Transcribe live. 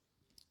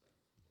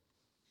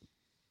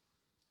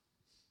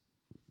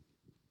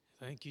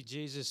Thank you,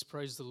 Jesus.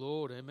 Praise the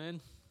Lord.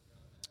 Amen.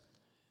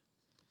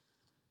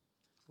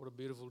 What a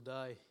beautiful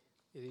day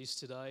it is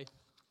today.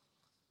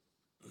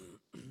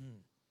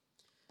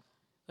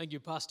 Thank you,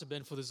 Pastor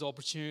Ben, for this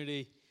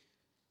opportunity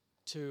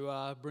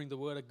to bring the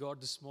Word of God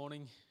this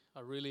morning.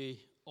 I really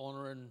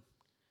honor and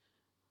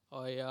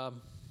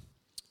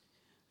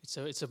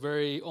it's a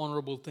very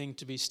honorable thing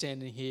to be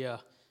standing here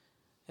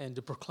and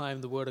to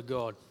proclaim the Word of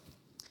God.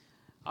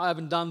 I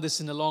haven't done this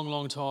in a long,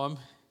 long time.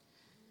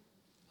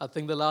 I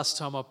think the last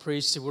time I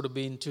preached, it would have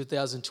been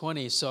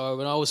 2020. So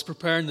when I was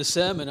preparing the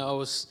sermon, I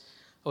was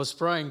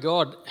praying,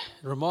 God,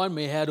 remind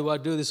me, how do I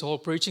do this whole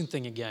preaching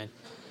thing again?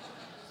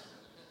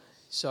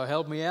 So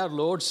help me out,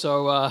 Lord.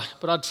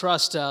 But I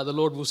trust the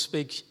Lord will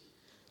speak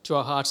to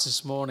our hearts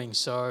this morning.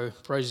 So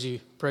praise you,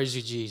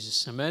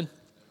 Jesus. Amen.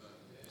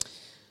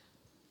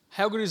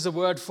 How good is the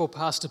word for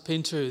Pastor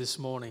Pinto this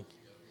morning?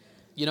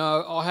 You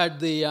know, I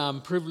had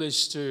the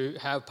privilege to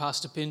have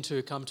Pastor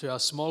Pinto come to our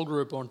small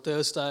group on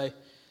Thursday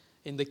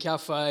in the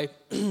cafe.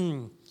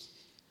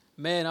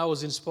 Man, I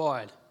was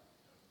inspired.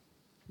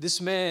 This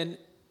man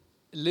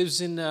lives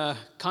in a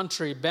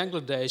country,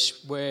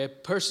 Bangladesh, where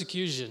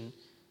persecution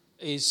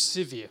is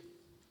severe.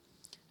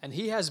 And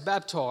he has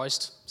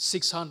baptized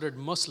 600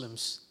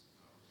 Muslims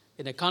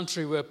in a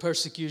country where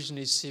persecution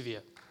is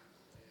severe.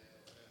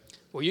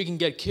 Well, you can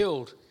get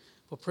killed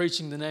for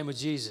preaching the name of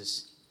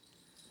Jesus.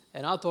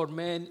 And I thought,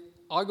 man,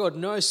 I got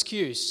no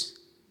excuse.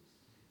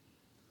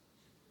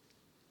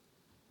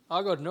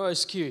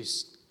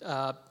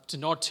 To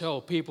not tell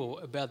people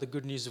about the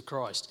good news of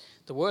Christ.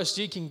 The worst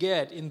you can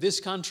get in this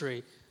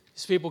country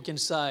is people can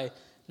say,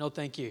 no,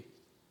 thank you.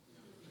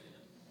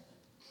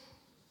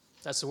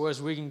 That's the worst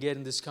we can get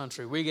in this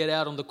country. We get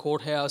out on the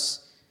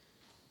courthouse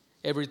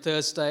every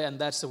Thursday, and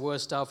that's the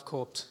worst I've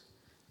copped.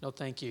 No,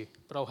 thank you.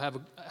 But I'll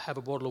have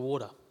a bottle of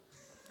water.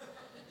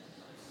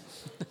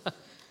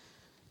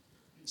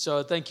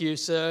 So thank you,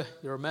 sir.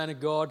 You're a man of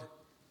God.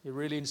 You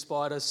really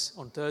inspired us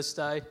on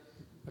Thursday.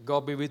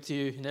 God be with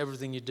you in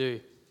everything you do.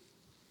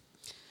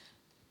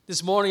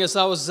 This morning, as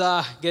I was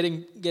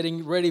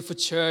getting ready for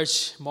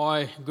church,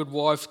 my good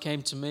wife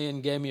came to me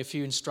and gave me a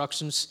few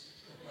instructions.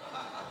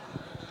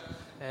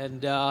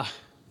 And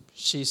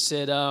she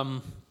said,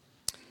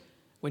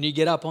 when you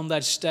get up on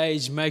that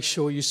stage, make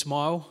sure you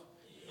smile.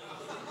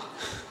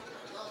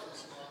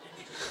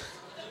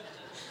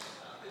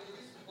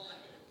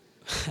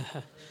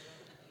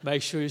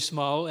 Make sure you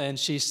smile. And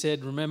she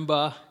said,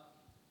 remember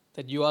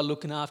that you are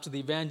looking after the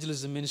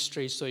evangelism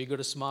ministry, so you got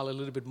to smile a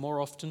little bit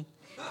more often.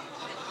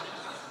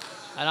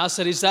 And I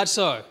said, is that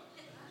so?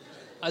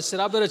 I said,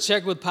 I better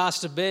check with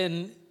Pastor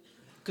Ben,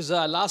 because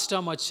last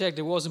time I checked,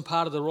 it wasn't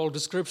part of the role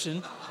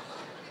description.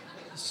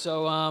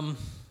 So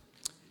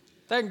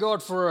thank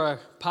God for a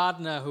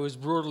partner who is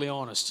brutally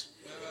honest,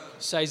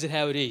 says it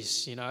how it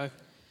is, you know.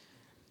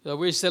 So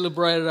we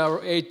celebrated our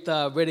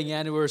 8th wedding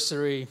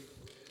anniversary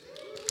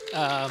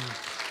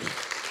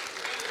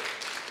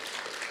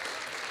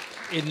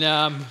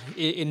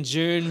in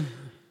June.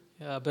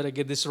 I better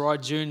get this right,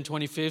 June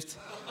 25th.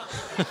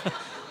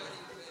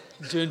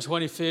 June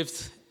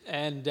 25th,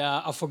 and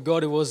I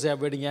forgot it was our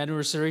wedding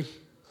anniversary.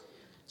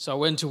 So I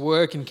went to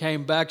work and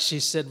came back. She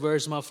said,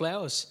 where's my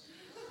flowers?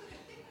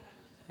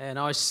 And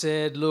I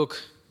said,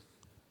 look,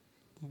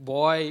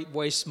 why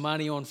waste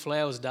money on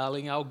flowers,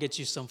 darling? I'll get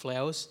you some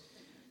flowers.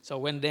 So I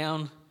went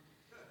down,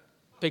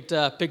 picked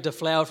a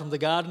flower from the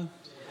garden.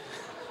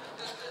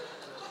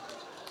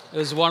 It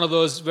was one of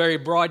those very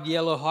bright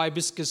yellow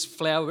hibiscus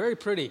flower, very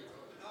pretty.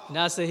 And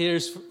I said,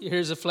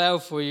 here's a flower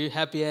for you,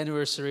 happy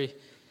anniversary.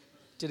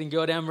 Didn't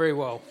go down very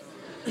well.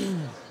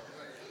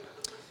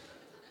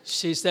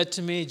 She said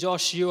to me,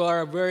 Josh, you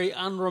are a very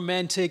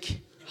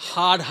unromantic,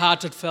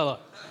 hard-hearted fellow.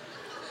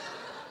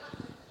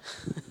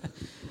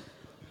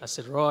 I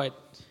said, right.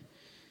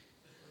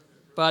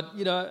 But,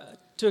 you know, I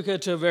took her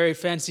to a very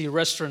fancy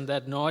restaurant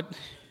that night,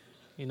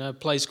 you know, a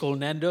place called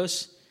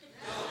Nando's.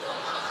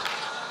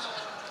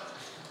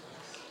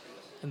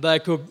 And they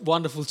cooked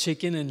wonderful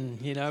chicken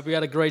and, you know, we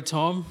had a great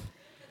time.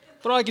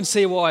 But I can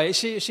see why.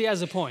 She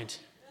has a point.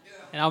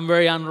 And I'm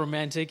very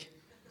unromantic.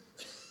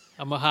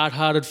 I'm a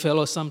hard-hearted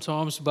fellow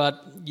sometimes.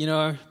 But, you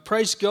know,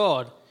 praise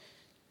God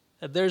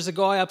that there's a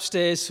guy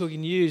upstairs who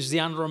can use the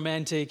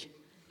unromantic,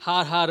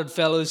 hard-hearted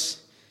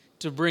fellows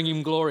to bring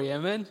him glory.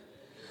 Amen?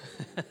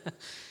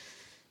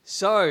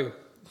 So,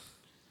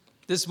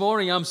 this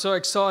morning I'm so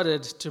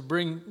excited to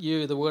bring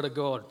you the Word of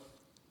God.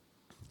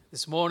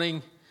 This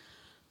morning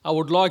I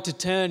would like to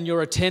turn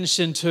your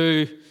attention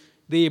to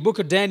the book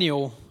of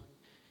Daniel,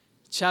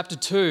 chapter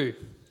 2.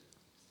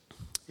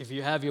 If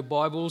you have your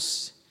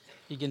Bibles,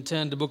 you can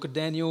turn to the book of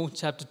Daniel,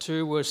 chapter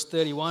 2, verse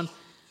 31.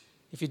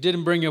 If you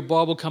didn't bring your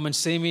Bible, come and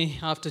see me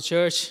after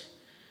church.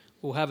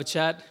 We'll have a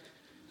chat.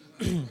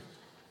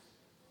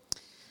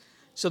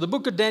 So the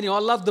book of Daniel, I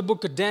love the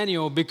book of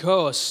Daniel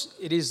because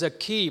it is a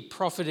key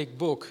prophetic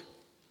book.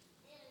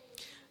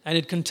 And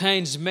it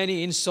contains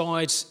many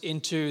insights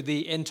into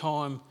the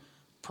end-time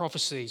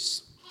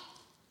prophecies.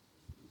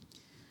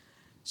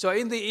 So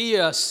in the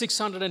year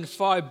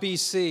 605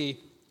 BC,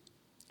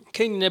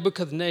 King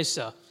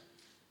Nebuchadnezzar.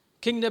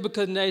 King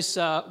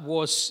Nebuchadnezzar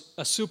was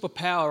a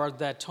superpower at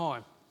that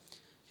time.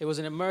 He was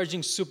an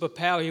emerging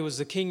superpower. He was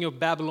the king of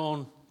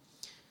Babylon.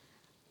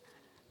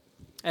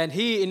 And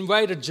he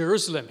invaded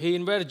Jerusalem. He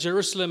invaded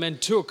Jerusalem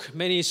and took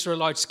many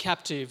Israelites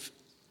captive.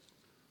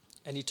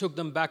 And he took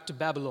them back to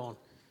Babylon.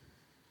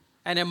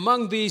 And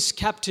among these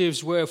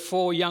captives were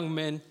 4 young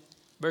men,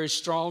 very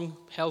strong,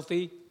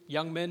 healthy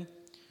young men,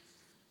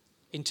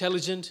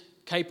 intelligent,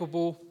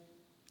 capable.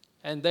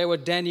 And they were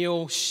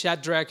Daniel,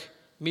 Shadrach,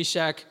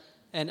 Meshach,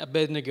 and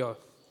Abednego.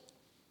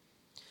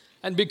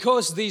 And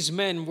because these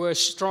men were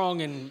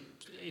strong and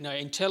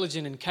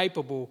intelligent and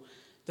capable,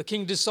 the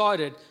king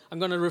decided, I'm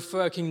going to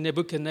refer King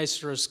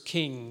Nebuchadnezzar as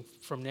king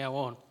from now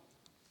on.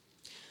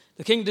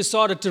 The king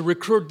decided to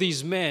recruit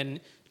these men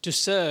to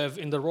serve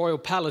in the royal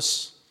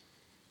palace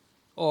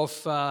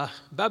of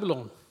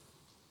Babylon.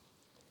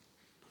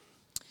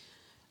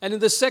 And in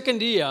the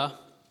second year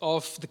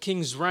of the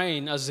king's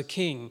reign as a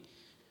king,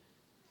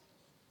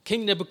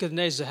 King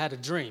Nebuchadnezzar had a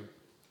dream.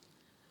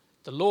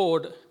 The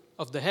Lord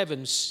of the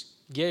heavens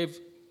gave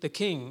the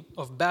king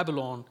of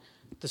Babylon,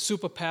 the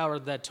superpower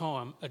at that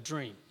time, a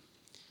dream.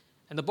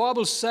 And the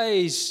Bible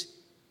says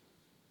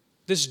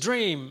this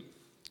dream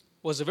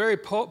was a very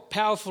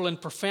powerful and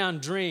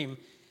profound dream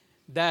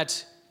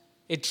that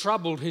it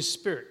troubled his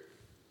spirit.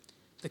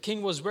 The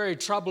king was very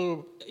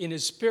troubled in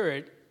his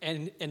spirit,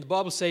 and the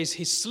Bible says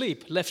his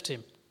sleep left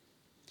him.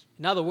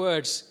 In other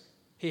words,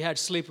 he had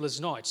sleepless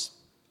nights.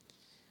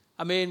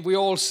 I mean, we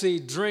all see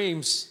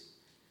dreams,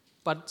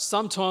 but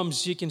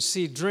sometimes you can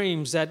see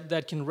dreams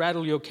that can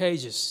rattle your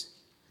cages.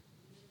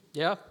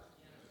 Yeah?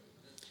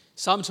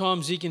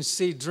 Sometimes you can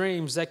see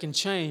dreams that can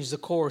change the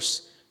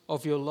course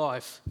of your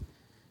life.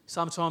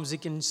 Sometimes you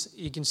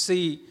can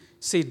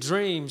see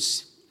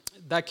dreams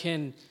that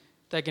can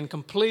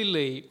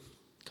completely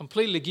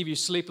give you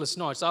sleepless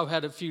nights. I've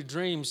had a few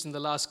dreams in the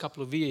last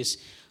couple of years.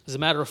 As a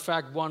matter of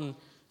fact, one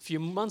a few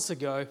months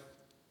ago,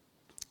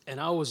 and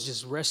I was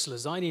just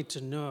restless. I need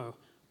to know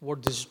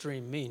what this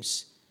dream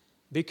means,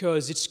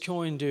 because it's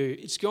going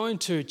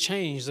to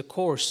change the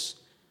course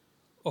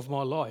of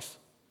my life.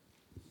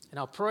 And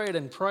I prayed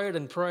and prayed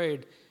and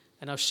prayed,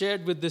 and I've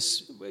shared with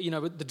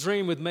the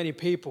dream with many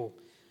people.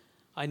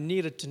 I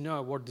needed to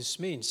know what this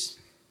means.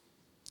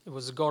 It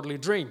was a godly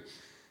dream.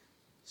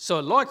 So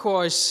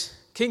likewise,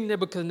 King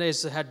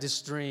Nebuchadnezzar had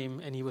this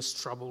dream, and he was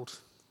troubled.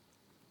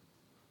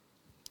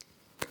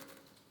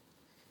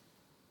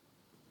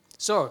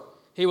 So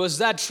he was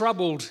that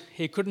troubled,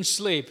 he couldn't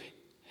sleep.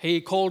 He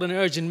called an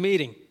urgent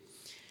meeting.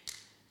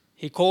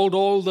 He called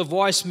all the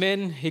wise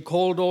men. He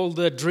called all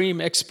the dream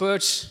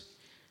experts.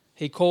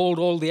 He called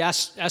all the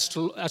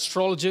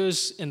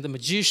astrologers and the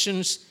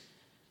magicians.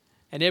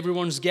 And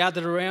everyone's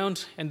gathered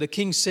around. And the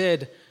king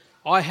said,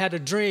 I had a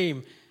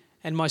dream,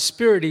 and my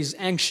spirit is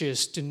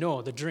anxious to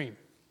know the dream.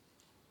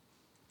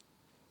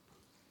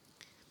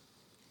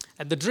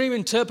 And the dream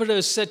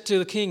interpreter said to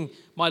the king,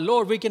 my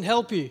lord, we can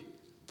help you.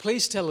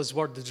 Please tell us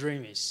what the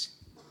dream is,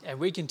 and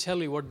we can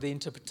tell you what the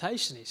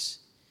interpretation is.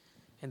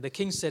 And the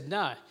king said,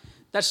 no,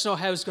 that's not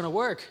how it's going to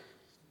work.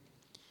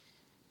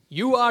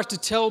 You are to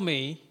tell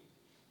me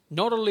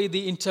not only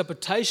the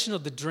interpretation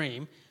of the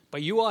dream,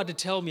 but you are to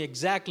tell me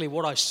exactly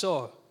what I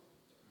saw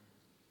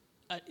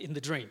in the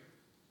dream.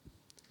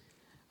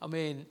 I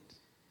mean,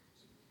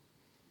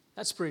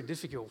 that's pretty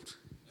difficult.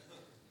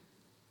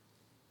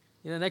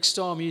 Next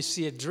time you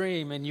see a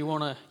dream and you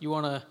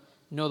wanna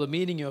know the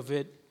meaning of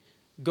it,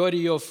 go to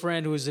your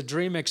friend who is a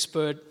dream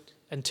expert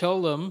and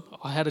tell them,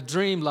 I had a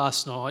dream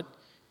last night.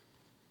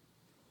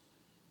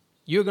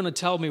 You're going to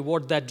tell me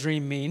what that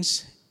dream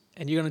means,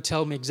 and you're going to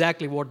tell me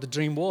exactly what the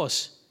dream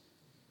was.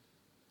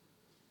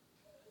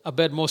 I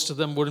bet most of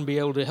them wouldn't be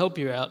able to help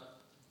you out.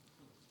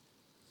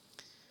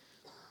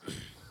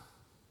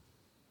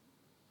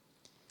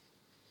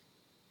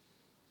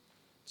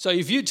 So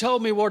if you tell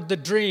me what the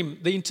dream,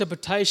 the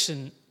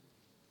interpretation,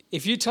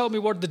 if you tell me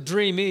what the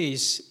dream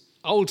is,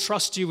 I will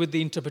trust you with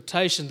the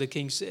interpretation, the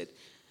king said.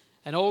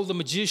 And all the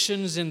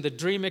magicians and the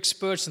dream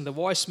experts and the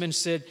wise men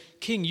said,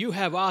 King, you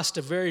have asked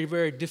a very,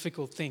 very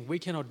difficult thing. We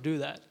cannot do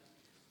that.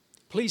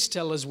 Please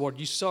tell us what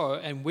you saw,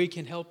 and we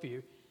can help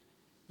you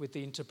with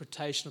the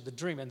interpretation of the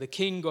dream. And the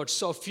king got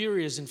so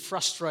furious and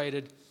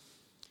frustrated,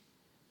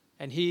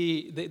 and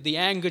the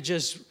anger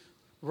just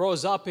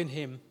rose up in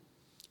him.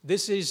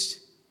 Just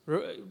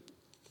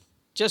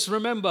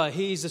remember,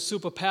 he is a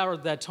superpower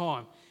at that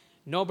time.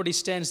 Nobody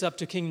stands up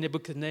to King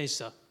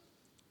Nebuchadnezzar.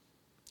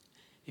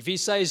 If he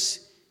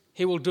says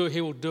he will do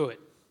it.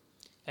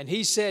 And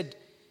he said,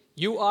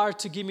 you are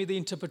to give me the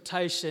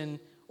interpretation,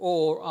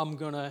 or I'm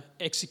going to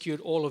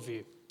execute all of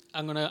you.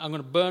 I'm going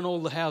to burn all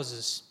the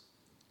houses.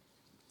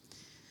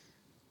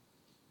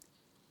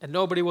 And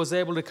nobody was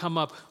able to come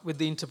up with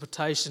the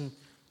interpretation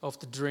of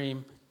the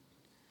dream.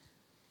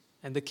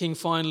 And the king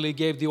finally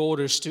gave the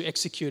orders to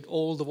execute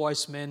all the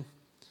wise men.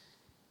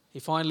 He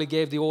finally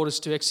gave the orders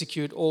to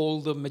execute all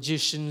the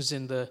magicians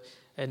and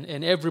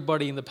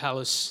everybody in the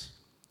palace,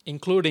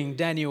 including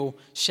Daniel,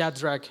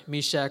 Shadrach,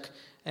 Meshach,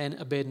 and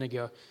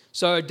Abednego.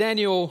 So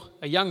Daniel,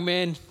 a young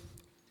man,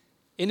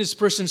 in his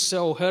prison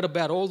cell, heard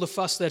about all the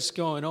fuss that's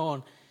going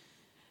on,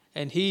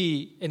 and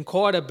he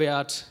inquired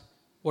about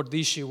what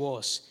the issue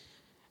was.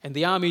 And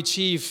the army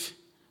chief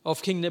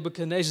of King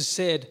Nebuchadnezzar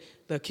said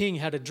the king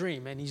had a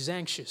dream and he's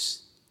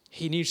anxious.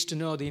 He needs to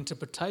know the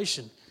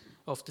interpretation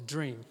of the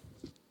dream.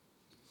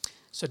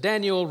 So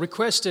Daniel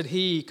requested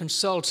he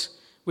consult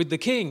with the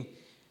king,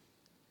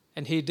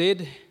 and he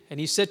did. And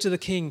he said to the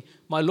king,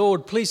 "My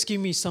lord, please give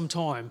me some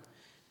time,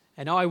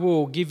 and I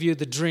will give you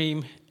the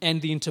dream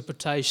and the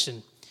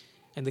interpretation."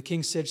 And the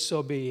king said,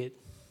 "So be it."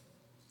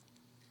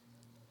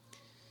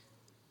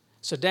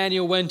 So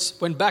Daniel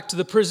went back to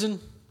the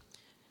prison,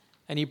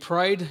 and he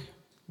prayed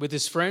with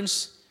his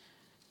friends,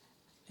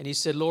 and he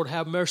said, "Lord,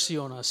 have mercy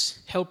on us,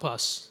 help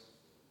us."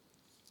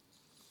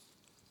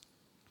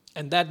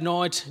 And that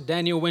night,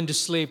 Daniel went to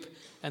sleep,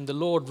 and the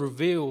Lord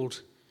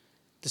revealed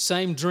the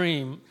same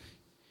dream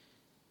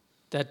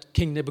that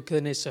King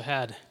Nebuchadnezzar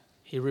had.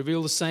 He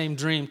revealed the same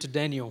dream to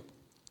Daniel.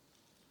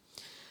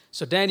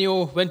 So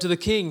Daniel went to the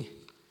king,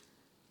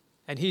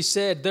 and he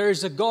said, "There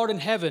is a God in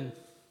heaven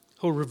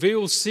who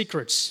reveals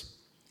secrets,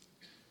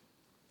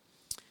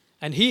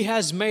 and he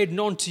has made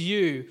known to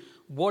you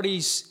what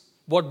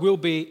will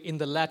be in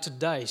the latter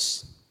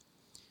days.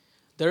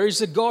 There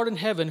is a God in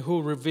heaven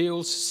who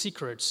reveals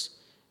secrets,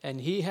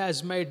 and he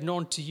has made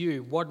known to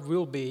you what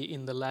will be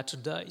in the latter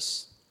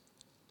days."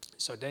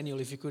 So Daniel,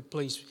 if you could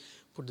please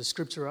put the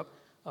scripture up.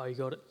 Oh, you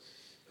got it.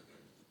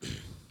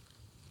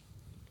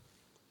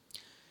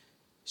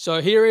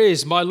 So here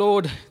is, "My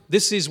lord,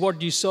 this is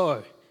what you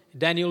saw."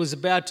 Daniel is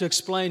about to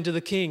explain to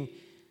the king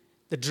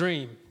the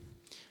dream.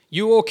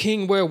 "You, O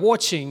king, were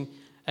watching,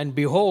 and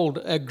behold,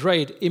 a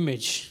great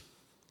image.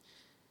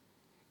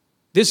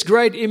 This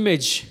great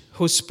image,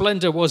 whose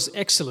splendor was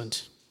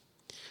excellent,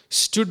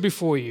 stood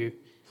before you,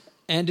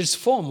 and its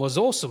form was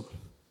awesome."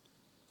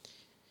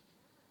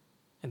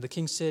 And the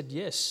king said,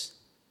 "Yes,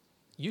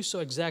 you saw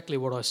exactly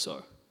what I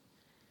saw.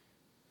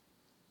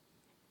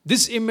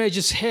 This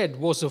image's head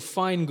was of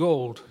fine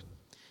gold,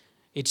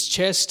 its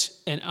chest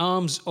and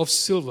arms of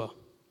silver,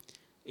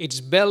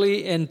 its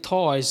belly and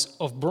thighs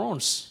of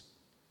bronze,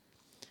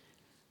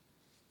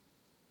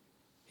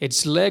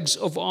 its legs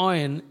of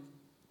iron,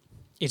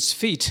 its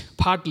feet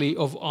partly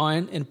of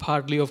iron and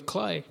partly of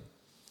clay."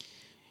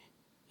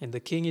 And the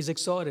king is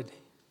excited.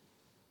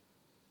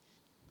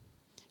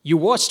 "You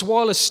watched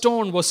while a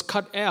stone was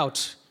cut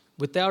out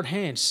without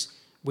hands,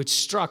 which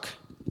struck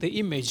the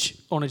image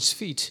on its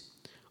feet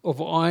of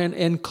iron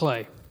and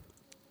clay,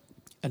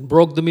 and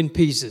broke them in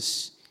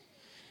pieces.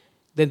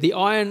 Then the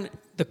iron,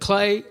 the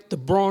clay, the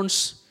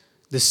bronze,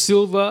 the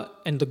silver,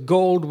 and the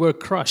gold were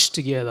crushed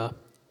together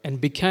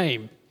and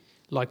became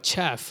like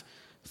chaff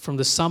from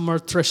the summer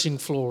threshing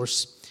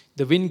floors.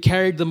 The wind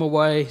carried them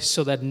away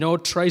so that no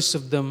trace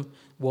of them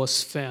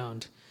was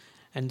found.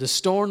 And the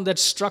stone that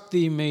struck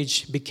the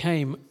image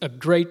became a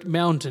great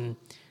mountain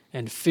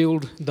and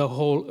filled the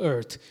whole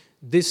earth.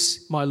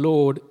 This, my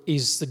lord,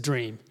 is the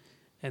dream."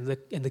 And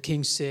the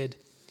king said,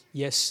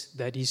 "Yes,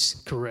 that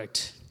is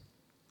correct.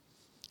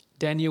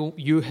 Daniel,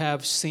 you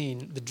have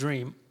seen the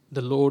dream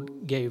the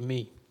Lord gave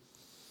me."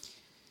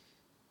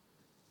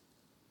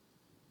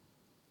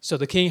 So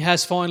the king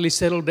has finally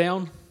settled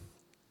down.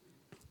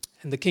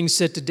 And the king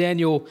said to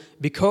Daniel,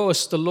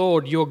 "Because the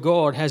Lord your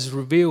God has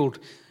revealed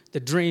the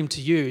dream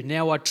to you,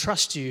 now I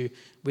trust you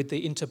with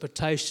the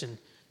interpretation.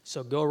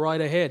 So go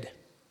right ahead."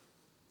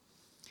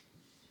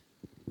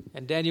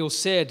 And Daniel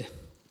said,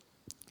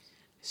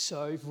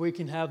 so if we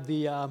can have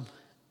the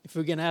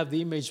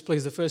image,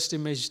 please, the first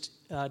image,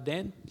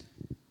 Dan,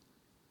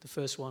 the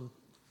first one,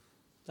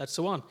 that's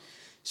the one.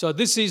 So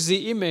this is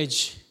the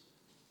image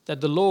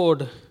that the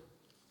Lord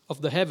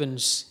of the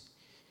heavens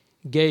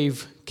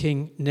gave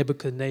King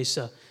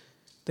Nebuchadnezzar,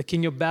 the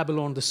king of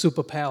Babylon, the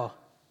superpower.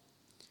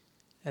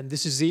 And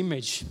this is the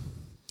image.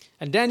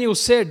 And Daniel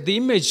said the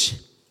image,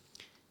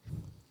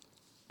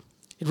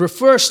 it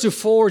refers to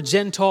 4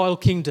 Gentile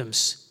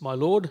kingdoms, my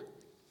lord.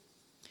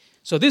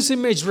 So this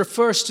image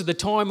refers to the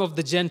time of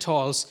the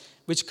Gentiles,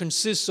 which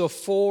consists of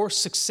 4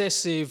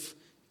 successive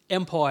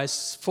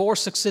empires, 4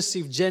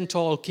 successive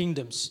Gentile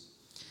kingdoms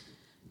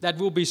that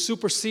will be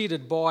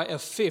superseded by a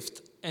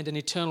 5th and an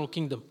eternal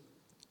kingdom.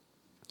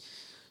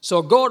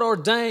 So God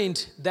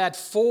ordained that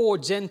 4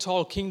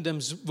 Gentile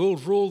kingdoms will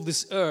rule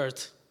this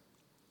earth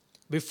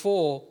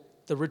before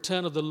the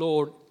return of the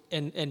Lord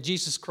and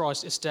Jesus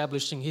Christ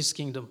establishing his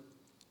kingdom.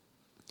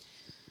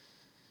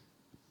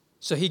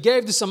 So he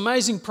gave this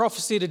amazing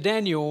prophecy to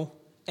Daniel,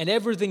 and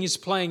everything is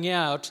playing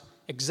out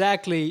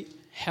exactly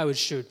how it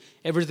should.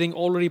 Everything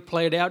already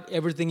played out,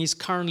 everything is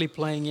currently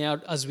playing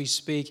out as we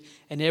speak,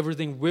 and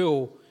everything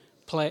will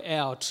play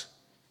out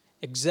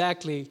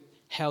exactly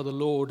how the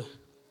Lord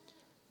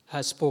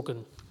has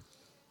spoken.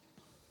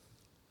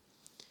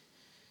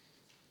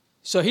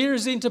 So here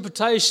is the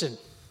interpretation,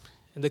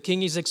 and the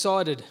king is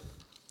excited.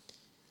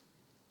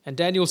 And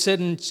Daniel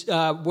said in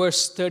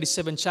verse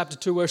 37, chapter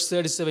 2, verse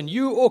 37,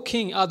 "You, O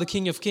king, are the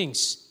King of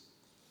kings.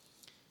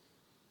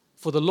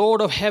 For the Lord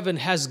of heaven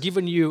has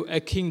given you a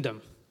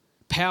kingdom,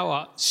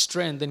 power,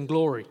 strength, and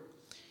glory.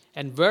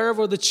 And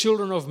wherever the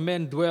children of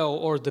men dwell,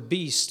 or the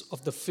beasts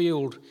of the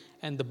field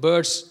and the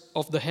birds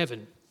of the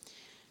heaven,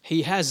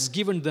 he has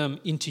given them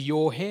into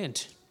your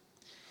hand.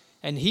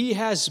 And he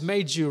has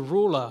made you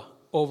ruler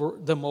over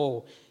them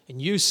all.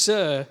 And you,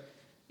 sir,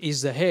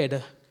 is the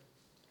head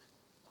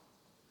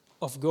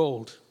of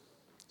gold.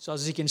 So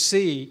as you can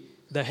see,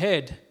 the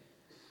head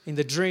in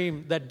the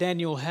dream that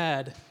Daniel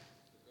had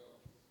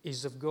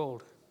is of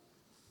gold.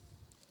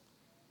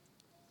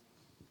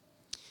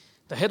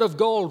 The head of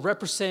gold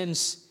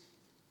represents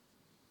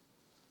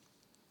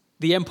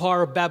the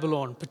empire of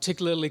Babylon,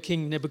 particularly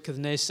King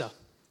Nebuchadnezzar.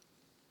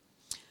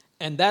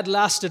 And that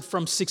lasted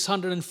from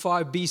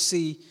 605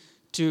 BC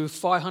to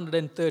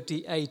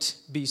 538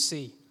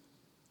 BC.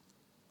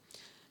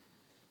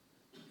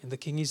 And the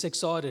king is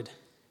excited.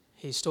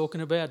 He's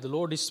talking about, the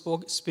Lord is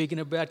speaking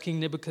about King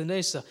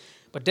Nebuchadnezzar.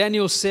 But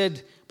Daniel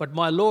said, but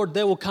my Lord,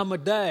 there will come a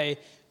day,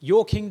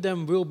 your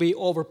kingdom will be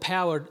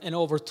overpowered and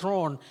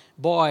overthrown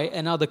by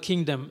another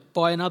kingdom,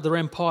 by another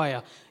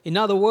empire. In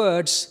other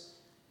words,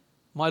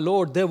 my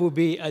Lord, there will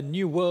be a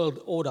new world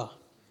order.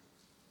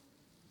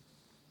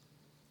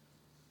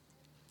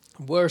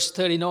 Verse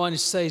 39, it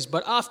says,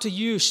 but after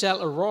you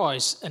shall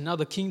arise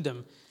another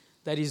kingdom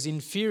that is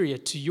inferior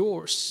to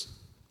yours.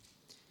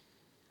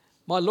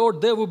 My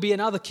Lord, there will be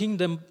another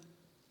kingdom.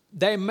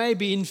 They may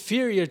be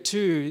inferior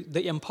to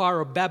the empire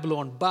of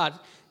Babylon,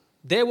 but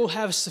they will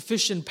have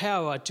sufficient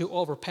power to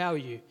overpower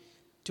you,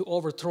 to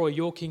overthrow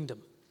your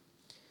kingdom.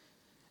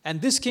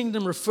 And this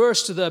kingdom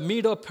refers to the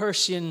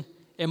Medo-Persian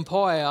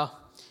Empire,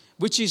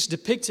 which is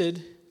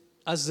depicted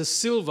as the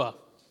silver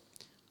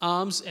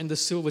arms and the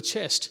silver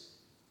chest.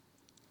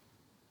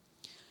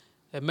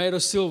 They're made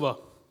of silver.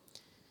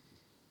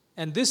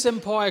 And this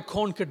empire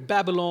conquered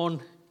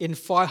Babylon in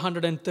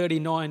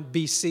 539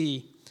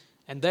 BC,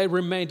 and they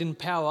remained in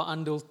power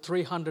until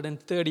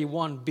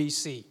 331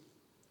 BC.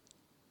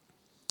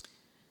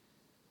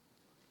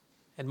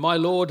 And my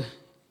Lord,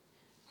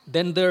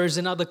 then there is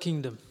another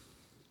kingdom.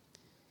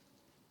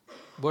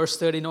 Verse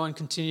 39,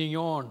 continuing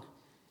on.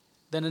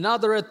 Then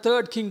another, a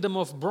third kingdom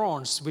of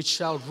bronze, which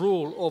shall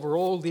rule over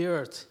all the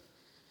earth.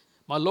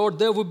 My Lord,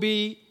 there will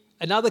be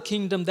another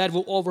kingdom that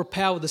will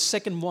overpower the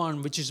second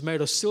one, which is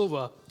made of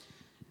silver.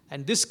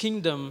 And this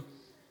kingdom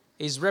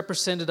is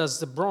represented as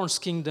the Bronze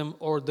Kingdom,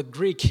 or the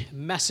Greek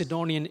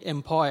Macedonian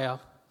Empire,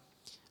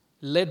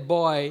 led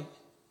by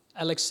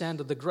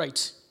Alexander the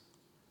Great,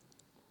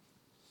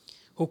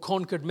 who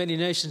conquered many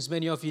nations.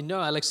 Many of you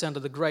know Alexander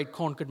the Great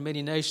conquered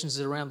many nations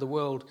around the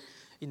world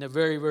in a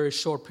very, very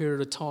short period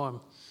of time.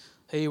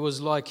 He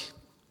was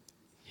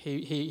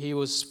he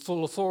was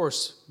full of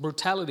force,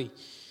 brutality.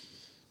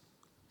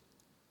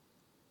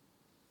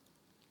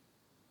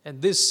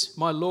 And this,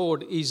 my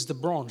Lord, is the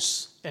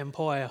Bronze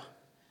Empire.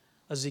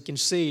 As you can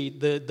see,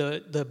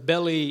 the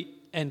belly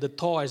and the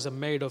thighs are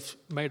made of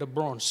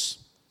bronze,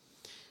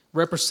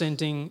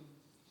 representing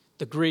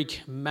the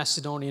Greek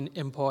Macedonian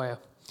Empire.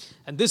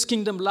 And this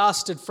kingdom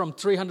lasted from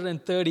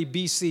 330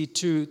 BC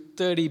to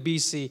 30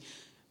 BC,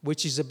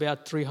 which is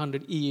about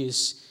 300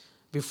 years,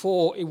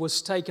 before it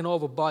was taken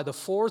over by the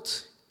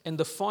fourth and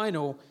the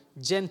final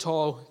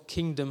Gentile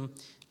kingdom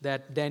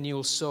that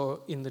Daniel saw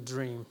in the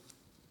dream.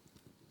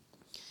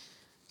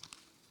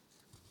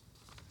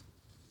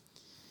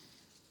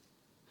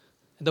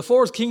 The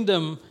fourth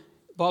kingdom,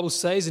 the Bible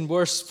says in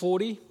verse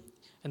 40,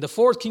 and the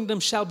fourth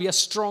kingdom shall be as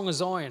strong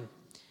as iron,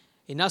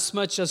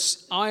 inasmuch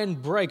as iron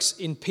breaks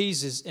in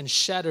pieces and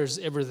shatters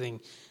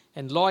everything.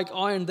 And like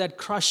iron that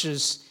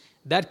crushes,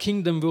 that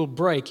kingdom will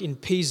break in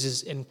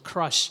pieces and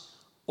crush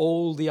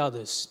all the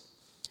others.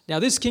 Now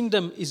this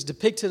kingdom is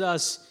depicted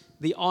as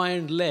the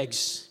iron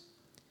legs.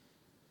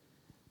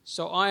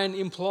 So iron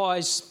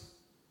implies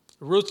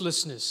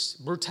ruthlessness,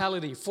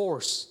 brutality,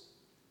 force.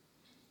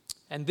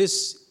 And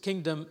this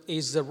kingdom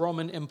is the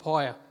Roman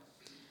Empire.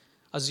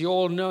 As you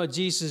all know,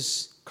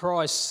 Jesus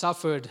Christ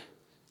suffered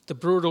the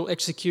brutal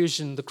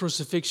execution, the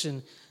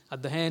crucifixion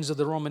at the hands of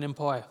the Roman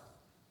Empire.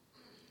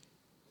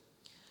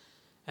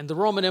 And the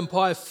Roman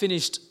Empire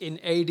finished in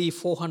AD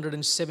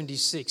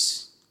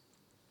 476.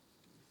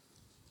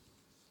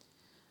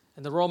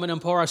 And the Roman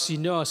Empire, as you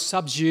know,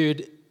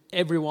 subdued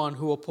everyone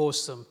who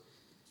opposed them.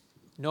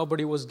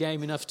 Nobody was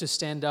game enough to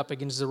stand up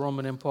against the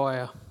Roman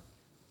Empire.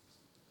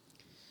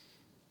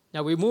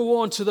 Now we move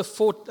on to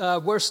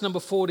the verse number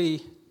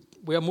 40.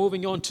 We are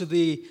moving on to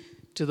the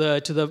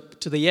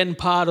end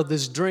part of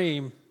this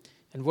dream.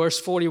 In verse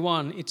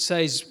 41, it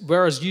says,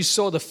 "Whereas you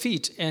saw the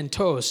feet and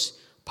toes,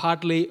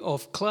 partly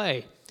of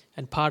clay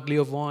and partly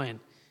of iron."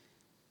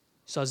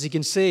 So as you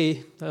can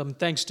see,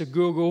 thanks to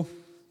Google,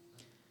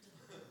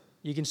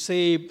 you can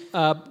see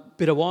a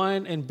bit of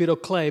iron and a bit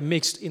of clay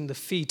mixed in the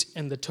feet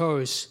and the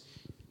toes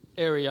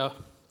area,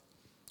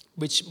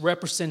 which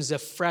represents a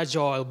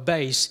fragile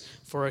base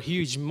for a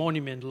huge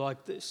monument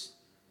like this.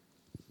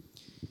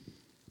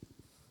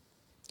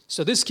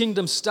 So this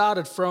kingdom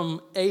started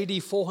from AD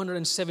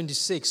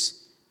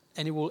 476,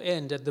 and it will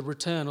end at the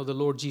return of the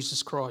Lord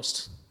Jesus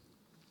Christ.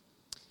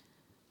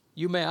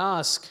 You may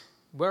ask,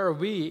 where are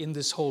we in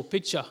this whole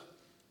picture?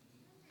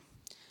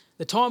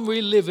 The time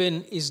we live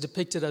in is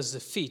depicted as the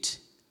feet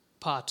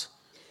part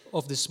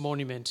of this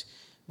monument,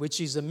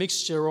 which is a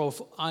mixture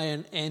of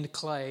iron and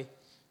clay,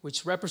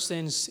 which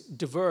represents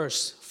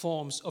diverse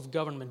forms of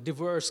government,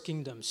 diverse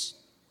kingdoms.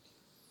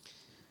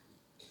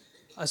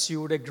 As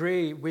you would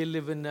agree, we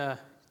live in a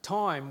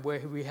time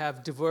where we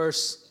have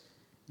diverse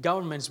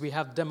governments, we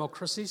have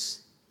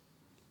democracies,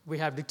 we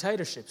have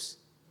dictatorships.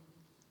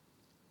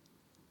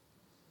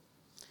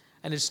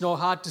 And it's not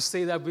hard to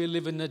see that we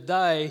live in a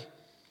day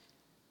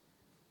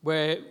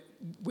where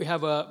we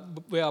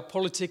are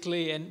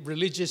politically and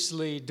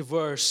religiously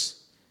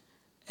diverse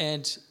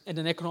and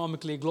an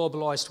economically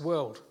globalized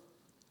world.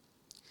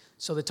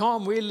 So the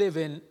time we live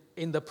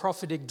in the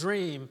prophetic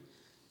dream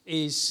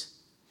is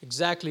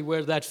exactly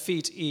where that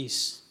feet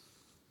is.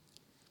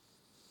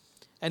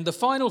 And the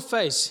final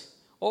phase,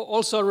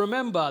 also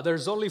remember,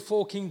 there's only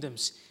 4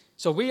 kingdoms.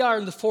 So we are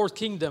in the 4th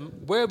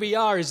kingdom. Where we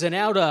are is an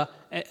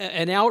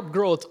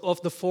outgrowth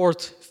of the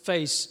 4th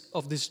phase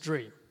of this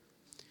dream.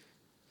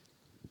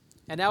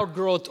 An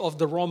outgrowth of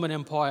the Roman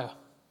Empire.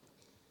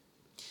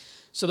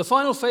 So the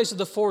final phase of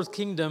the 4th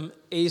kingdom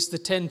is the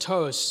 10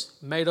 toes,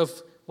 made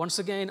of, once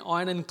again,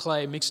 iron and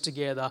clay mixed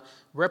together,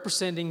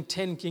 representing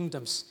 10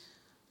 kingdoms,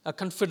 a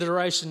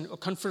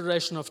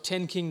confederation of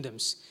 10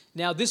 kingdoms.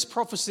 Now, this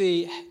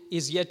prophecy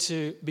is yet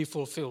to be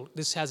fulfilled.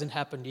 This hasn't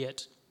happened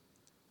yet.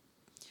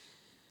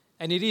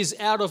 And it is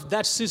out of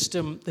that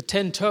system, the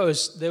 10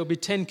 toes, there will be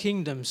 10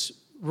 kingdoms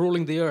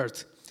ruling the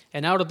earth.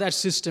 And out of that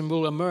system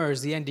will emerge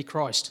the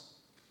Antichrist.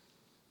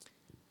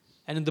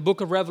 And in the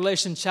book of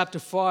Revelation chapter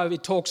 5,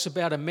 it talks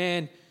about a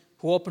man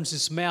who opens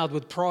his mouth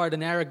with pride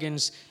and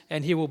arrogance,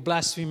 and he will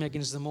blaspheme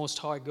against the Most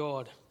High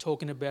God,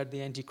 talking about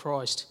the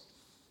Antichrist.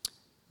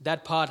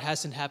 That part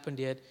hasn't happened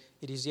yet.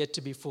 It is yet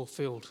to be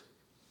fulfilled.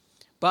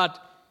 But,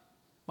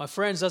 my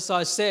friends, as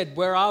I said,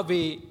 where are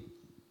we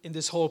in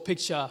this whole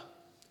picture?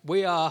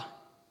 We are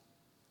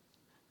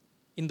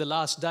in the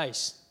last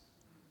days.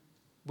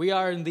 We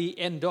are in the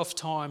end of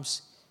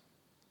times,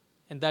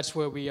 and that's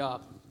where we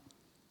are.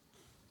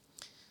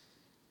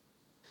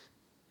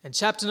 In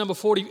chapter number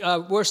 40,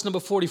 verse number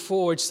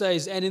 44, it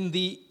says, "And in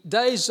the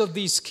days of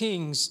these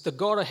kings, the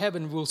God of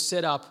heaven will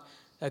set up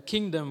a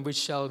kingdom which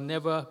shall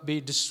never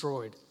be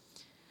destroyed.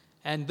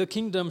 And the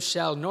kingdom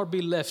shall not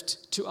be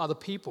left to other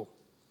people.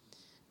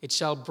 It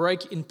shall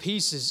break in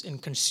pieces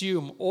and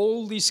consume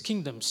all these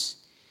kingdoms,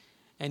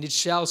 and it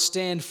shall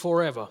stand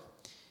forever.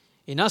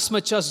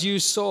 Inasmuch as you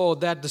saw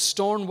that the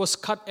stone was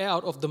cut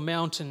out of the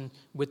mountain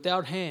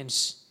without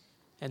hands,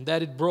 and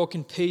that it broke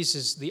in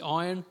pieces the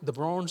iron, the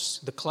bronze,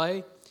 the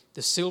clay,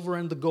 the silver,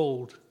 and the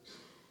gold.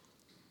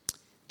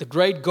 The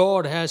great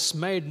God has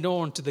made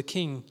known to the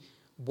king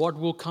what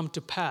will come to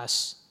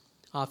pass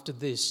after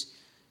this.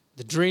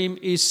 The dream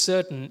is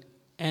certain,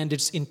 and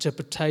its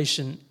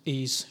interpretation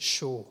is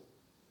sure."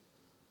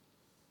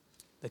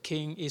 The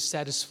king is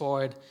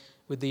satisfied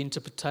with the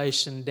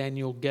interpretation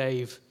Daniel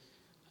gave.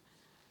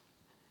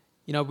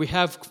 You know, we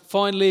have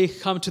finally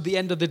come to the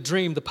end of the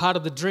dream, the part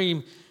of the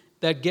dream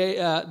that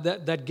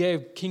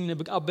gave King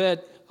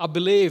Nebuchadnezzar, I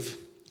believe,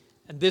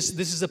 and this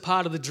is a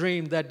part of the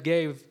dream that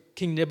gave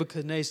King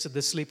Nebuchadnezzar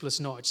the sleepless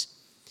nights.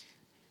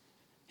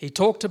 He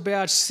talked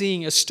about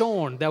seeing a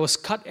stone that was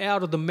cut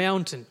out of the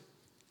mountain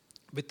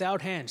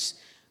without hands,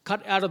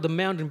 cut out of the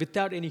mountain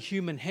without any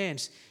human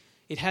hands.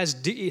 It has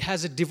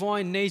a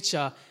divine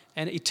nature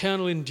and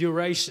eternal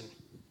duration,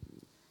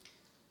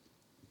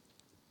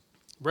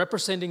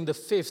 representing the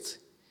 5th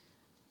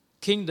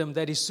kingdom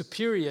that is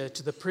superior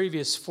to the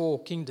previous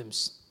 4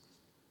 kingdoms.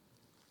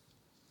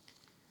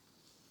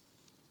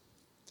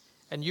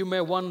 And you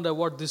may wonder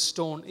what this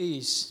stone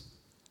is.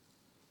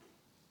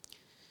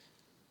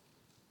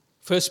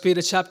 1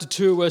 Peter chapter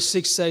 2 verse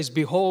 6 says,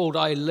 "Behold,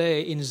 I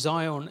lay in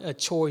Zion a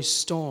choice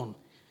stone,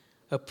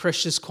 a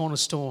precious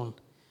cornerstone,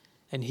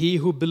 and he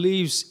who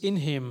believes in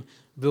him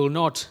will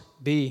not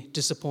be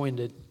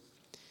disappointed."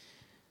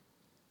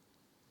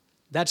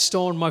 That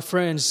stone, my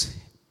friends,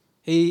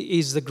 he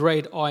is the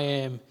great I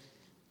am,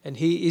 and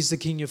he is the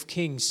King of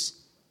Kings.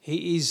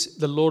 He is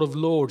the Lord of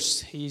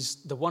Lords. He is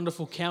the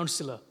wonderful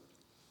Counselor.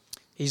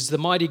 He's the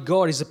mighty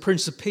God. He's the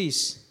Prince of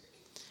Peace.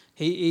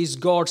 He is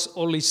God's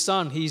only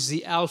Son. He's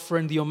the Alpha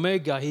and the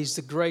Omega. He's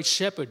the great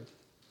Shepherd.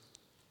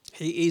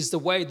 He is the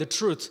way, the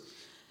truth,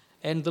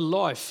 and the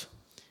life.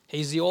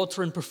 He's the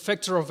author and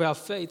perfecter of our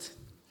faith.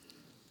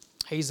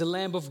 He's the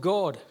Lamb of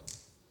God.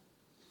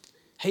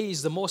 He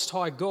is the Most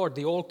High God,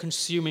 the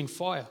all-consuming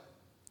fire.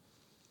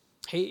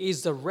 He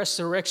is the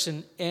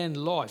resurrection and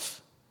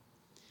life.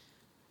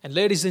 And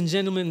ladies and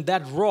gentlemen,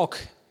 that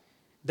rock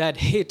that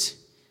hit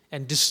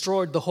and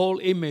destroyed the whole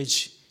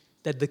image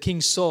that the king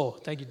saw.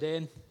 Thank you,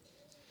 Dan.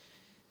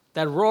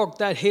 That rock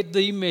that hit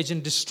the image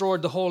and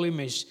destroyed the whole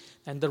image,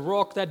 and the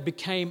rock that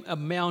became a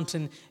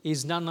mountain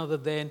is none other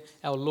than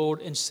our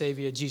Lord and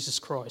Savior, Jesus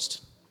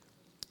Christ.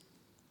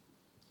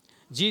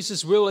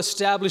 Jesus will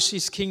establish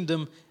his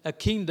kingdom, a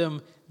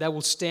kingdom that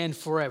will stand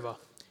forever.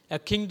 A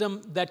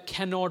kingdom that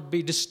cannot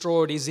be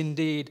destroyed is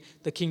indeed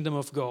the kingdom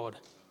of God.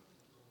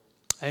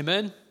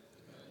 Amen?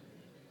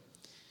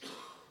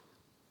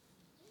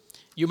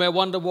 You may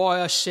wonder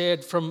why I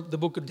shared from the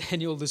book of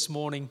Daniel this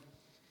morning.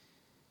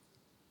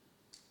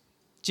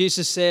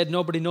 Jesus said,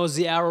 nobody knows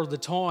the hour or the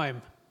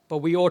time, but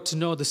we ought to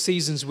know the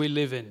seasons we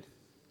live in.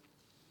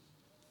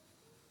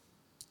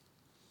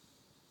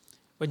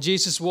 When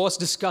Jesus was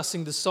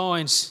discussing the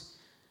signs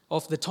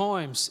of the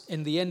times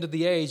and the end of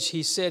the age,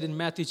 he said in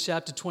Matthew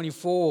chapter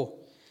 24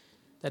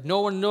 that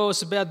no one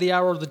knows about the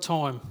hour or the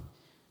time,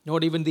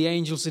 not even the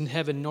angels in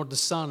heaven, nor the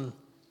Son,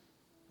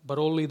 but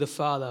only the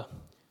Father.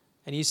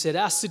 And he said,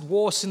 as it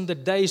was in the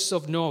days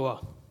of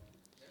Noah,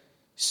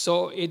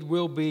 so it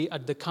will be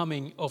at the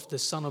coming of the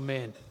Son of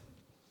Man.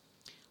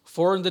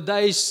 For in the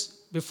days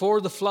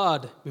before the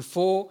flood,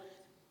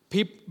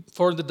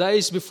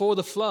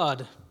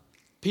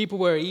 people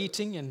were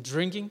eating and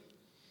drinking,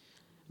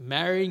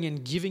 marrying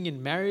and giving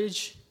in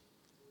marriage,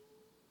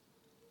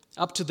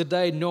 up to the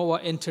day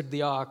Noah entered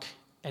the ark,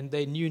 and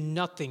they knew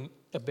nothing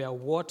about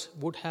what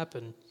would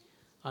happen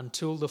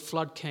until the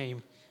flood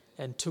came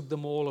and took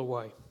them all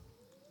away.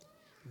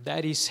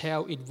 That is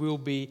how it will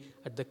be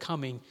at the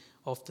coming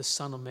of the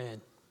Son of Man.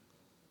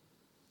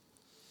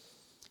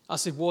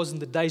 As it was in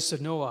the days of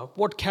Noah.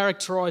 What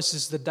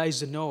characterizes the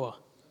days of Noah?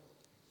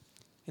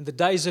 In the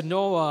days of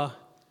Noah,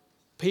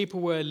 people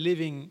were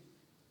living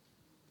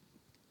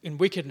in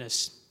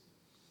wickedness.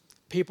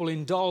 People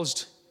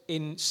indulged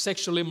in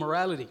sexual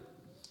immorality.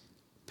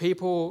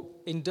 People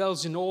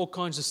indulged in all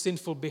kinds of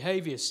sinful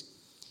behaviors.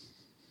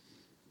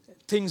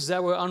 Things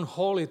that were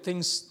unholy,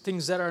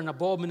 things that are an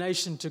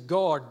abomination to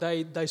God,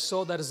 they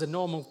saw that as a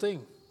normal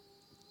thing.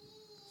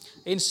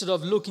 Instead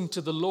of looking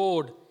to the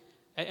Lord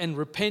and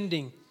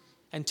repenting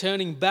and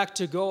turning back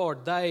to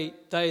God,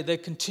 they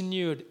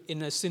continued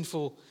in a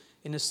sinful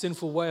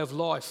way of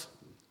life.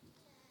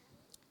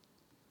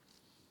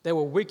 They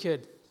were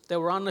wicked. They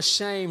were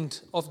unashamed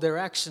of their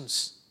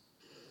actions.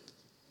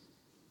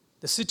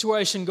 The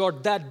situation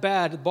got that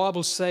bad, the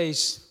Bible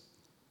says,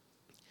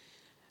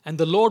 and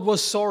the Lord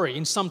was sorry.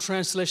 In some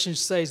translations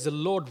it says the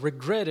Lord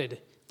regretted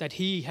that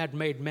he had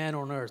made man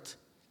on earth.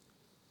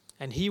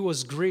 And he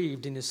was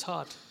grieved in his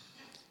heart.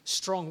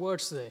 Strong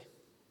words there.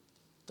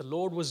 The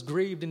Lord was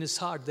grieved in his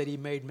heart that he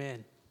made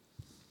man.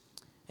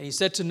 And he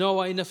said to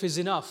Noah, enough is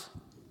enough.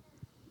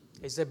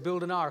 He said,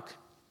 build an ark.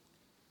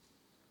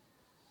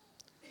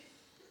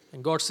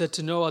 And God said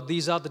to Noah,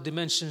 these are the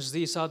dimensions,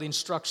 these are the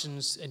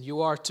instructions, and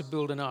you are to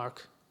build an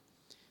ark.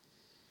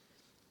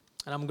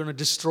 And I'm going to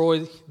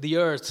destroy the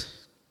earth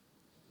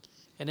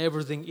and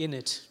everything in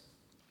it.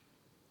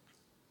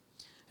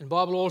 And the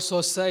Bible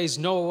also says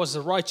Noah was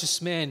a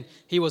righteous man.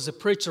 He was a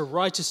preacher of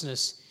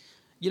righteousness.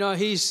 You know,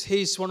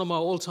 he's one of my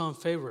all-time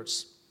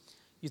favorites.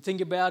 You think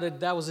about it,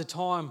 that was a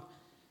time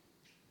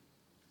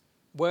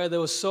where there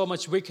was so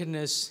much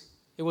wickedness.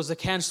 It was a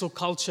cancel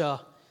culture.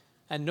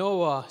 And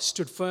Noah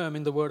stood firm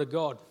in the Word of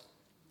God.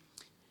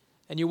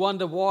 And you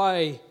wonder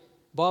why the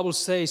Bible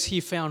says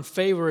he found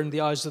favor in the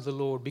eyes of the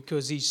Lord,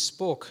 because he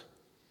spoke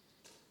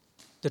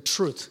the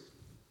truth.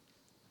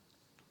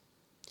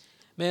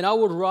 Man, I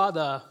would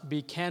rather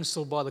be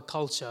cancelled by the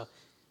culture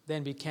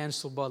than be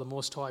cancelled by the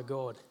Most High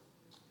God.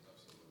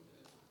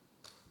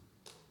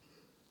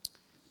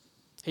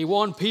 He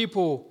warned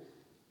people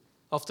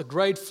of the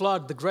great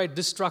flood, the great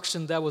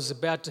destruction that was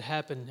about to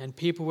happen, and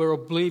people were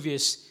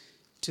oblivious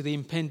to the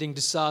impending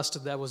disaster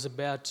that was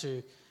about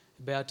to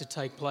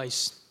take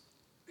place.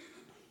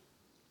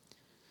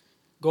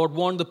 God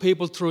warned the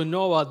people through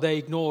Noah. They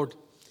ignored.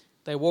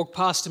 They walked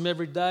past him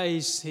every day.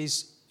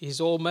 He's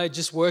all made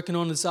just working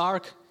on his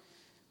ark.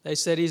 They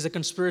said he's a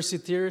conspiracy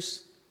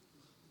theorist.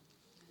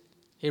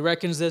 He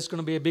reckons there's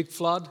going to be a big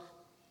flood.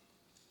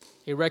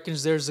 He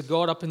reckons there's a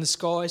God up in the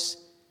skies.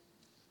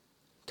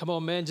 Come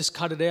on, man, just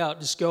cut it out.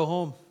 Just go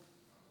home.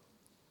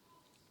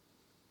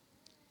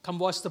 Come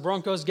watch the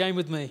Broncos game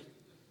with me.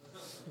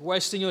 You're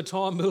wasting your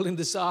time building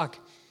this ark.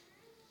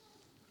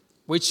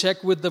 We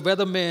checked with the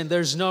weatherman.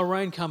 There's no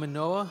rain coming,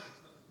 Noah.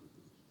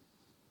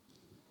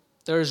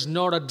 There's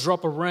not a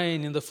drop of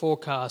rain in the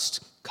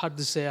forecast. Cut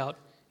this out.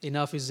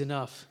 Enough is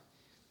enough.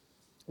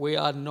 We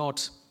are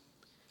not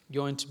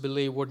going to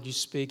believe what you're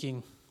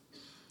speaking.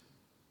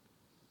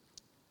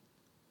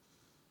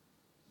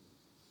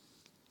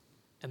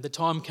 And the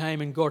time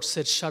came and God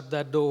said, shut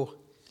that door.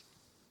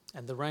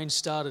 And the rain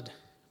started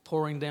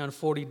pouring down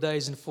 40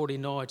 days and 40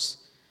 nights.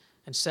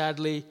 And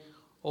sadly,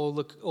 all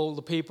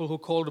the people who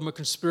called him a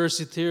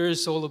conspiracy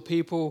theorist, all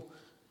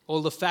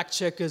the fact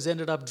checkers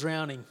ended up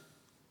drowning.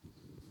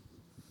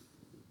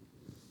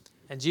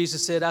 And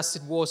Jesus said, as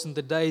it was in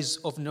the days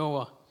of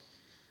Noah,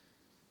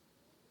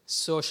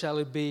 so shall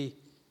it be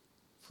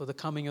for the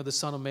coming of the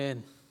Son of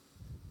Man.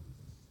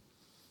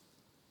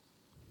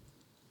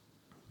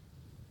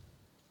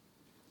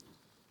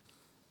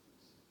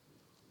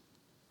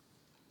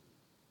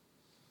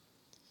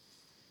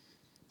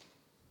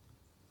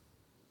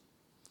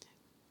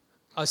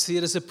 I see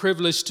it as a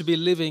privilege to be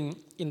living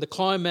in the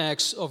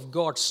climax of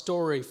God's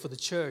story for the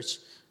church,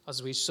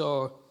 as we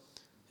saw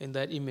in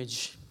that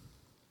image.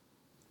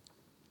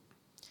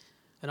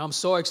 And I'm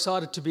so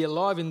excited to be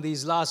alive in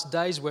these last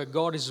days where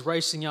God is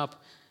raising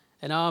up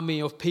an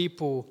army of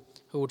people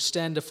who would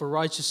stand up for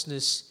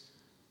righteousness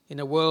in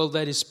a world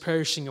that is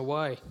perishing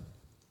away,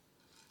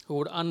 who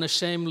would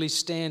unashamedly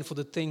stand for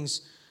the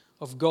things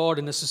of God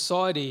in a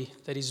society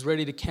that is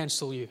ready to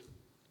cancel you,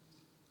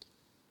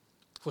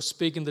 for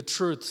speaking the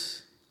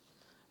truth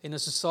in a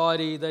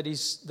society that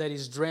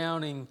is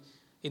drowning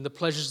in the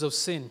pleasures of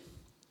sin.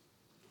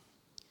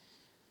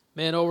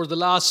 Man, over the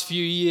last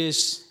few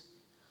years,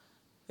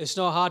 it's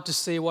not hard to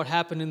see what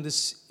happened in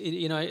this,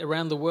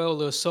 around the world.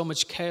 There was so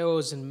much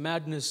chaos and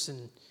madness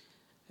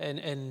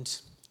and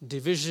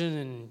division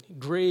and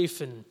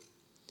grief and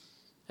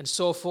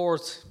so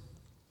forth.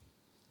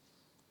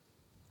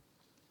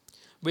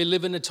 We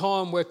live in a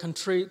time where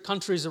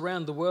countries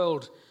around the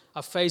world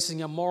are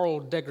facing a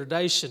moral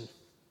degradation.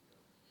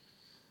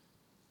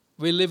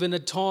 We live in a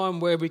time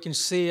where we can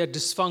see a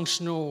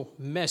dysfunctional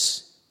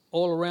mess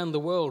all around the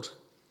world.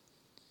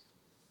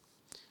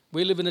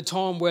 We live in a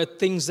time where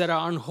things that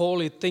are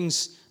unholy,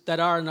 things that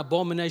are an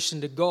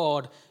abomination to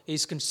God,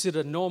 is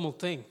considered a normal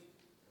thing.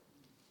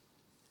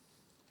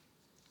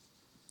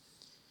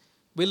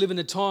 We live in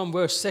a time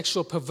where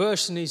sexual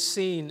perversion is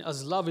seen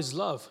as love is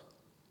love.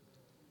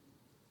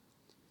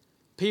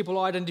 People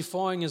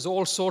identifying as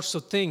all sorts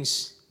of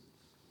things.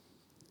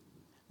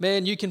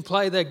 Man, you can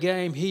play that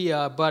game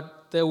here,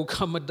 but there will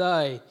come a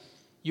day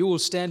you will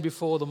stand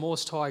before the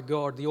Most High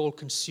God, the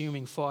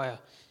all-consuming fire,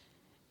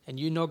 and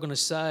you're not going to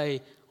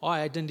say,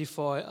 I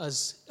identify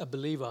as a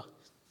believer.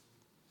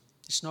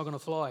 It's not going to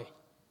fly.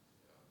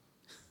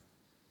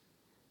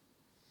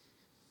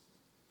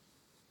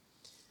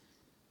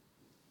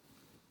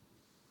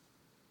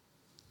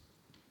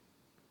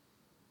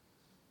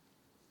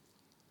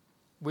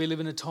 We live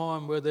in a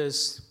time where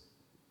there's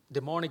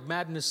demonic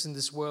madness in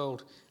this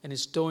world, and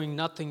it's doing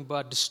nothing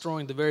but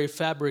destroying the very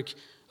fabric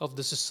of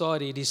the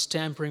society. It is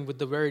tampering with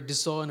the very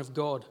design of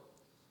God.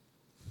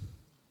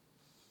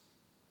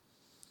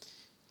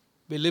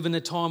 We live in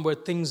a time where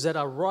things that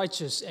are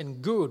righteous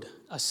and good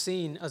are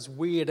seen as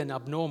weird and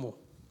abnormal.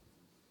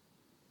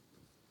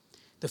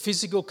 The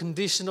physical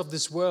condition of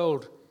this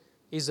world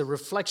is a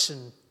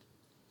reflection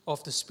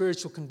of the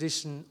spiritual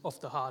condition of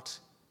the heart.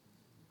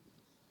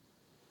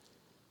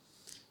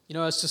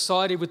 A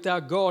society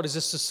without God is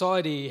a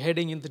society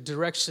heading in the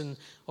direction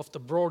of the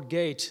broad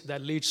gate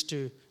that leads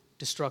to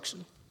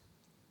destruction.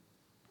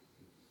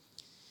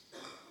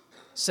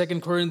 2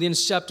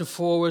 Corinthians chapter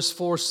 4 verse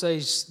 4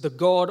 says, the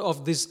God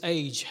of this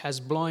age has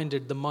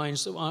blinded the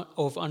minds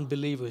of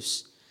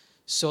unbelievers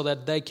so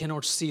that they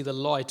cannot see the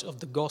light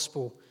of the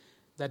gospel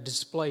that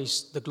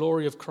displays the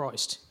glory of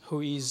Christ,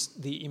 who is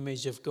the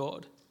image of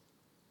God.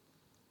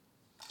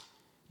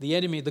 The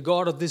enemy, the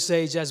God of this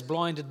age, has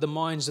blinded the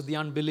minds of the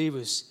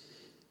unbelievers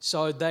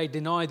so they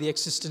deny the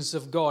existence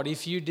of God.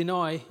 If they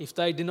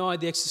deny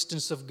the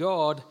existence of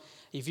God,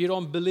 if you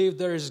don't believe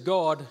there is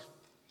God,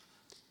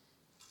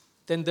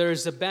 then there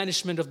is a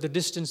banishment of the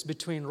distance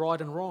between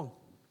right and wrong.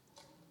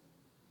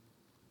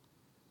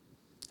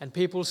 And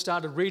people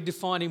started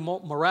redefining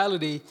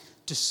morality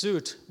to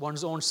suit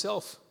one's own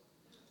self.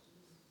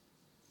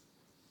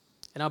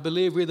 And I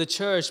believe we, the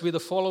church, we,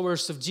 the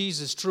followers of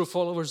Jesus, true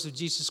followers of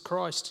Jesus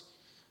Christ,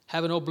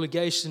 have an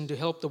obligation to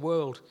help the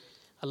world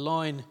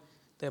align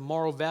their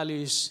moral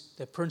values,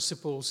 their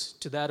principles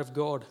to that of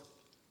God.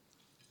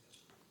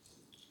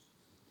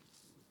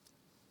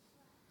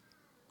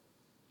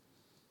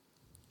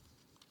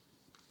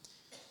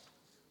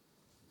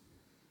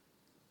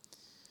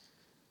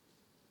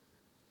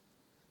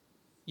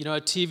 A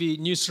TV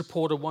news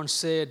reporter once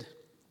said,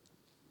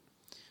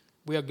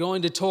 we are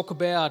going to talk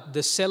about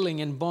the selling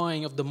and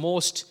buying of the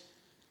most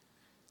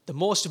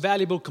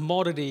valuable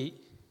commodity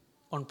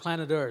on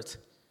planet Earth,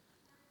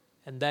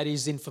 and that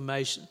is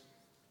information.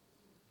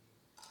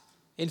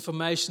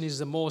 Information is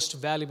the most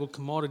valuable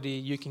commodity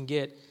you can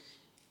get.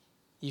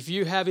 If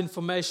you have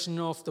information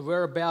of the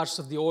whereabouts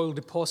of the oil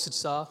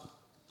deposits are,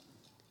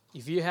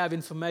 if you have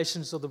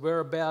information of the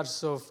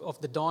whereabouts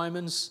of the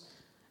diamonds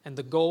and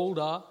the gold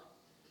are,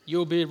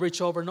 you'll be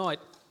rich overnight.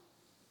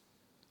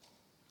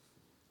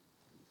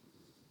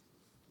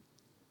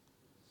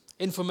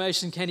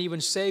 Information can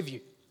even save you.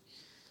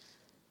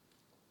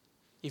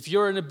 If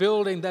you're in a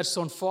building that's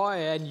on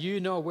fire and you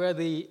know where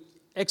the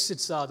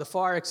exits are, the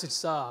fire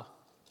exits are,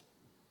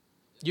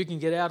 you can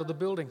get out of the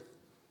building.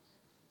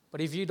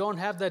 But if you don't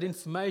have that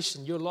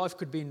information, your life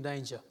could be in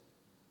danger.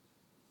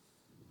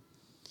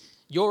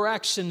 Your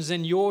actions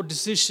and your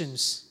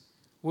decisions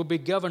will be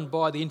governed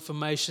by the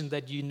information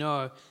that you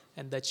know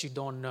and that you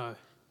don't know.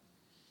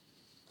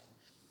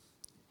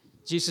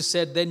 Jesus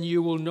said, then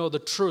you will know the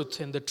truth,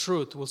 and the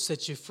truth will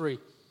set you free.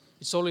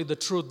 It's only the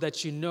truth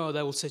that you know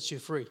that will set you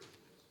free.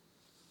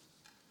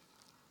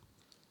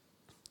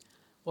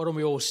 Why don't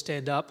we all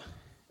stand up?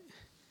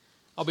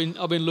 I've been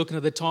looking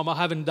at the time. I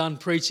haven't done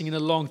preaching in a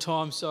long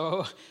time,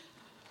 so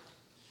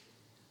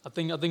I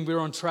think we're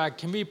on track.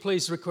 Can we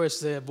please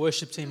request the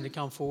worship team to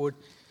come forward?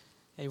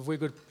 And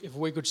if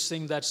we could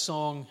sing that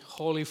song,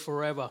 Holy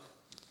Forever.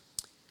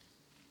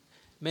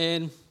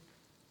 Man,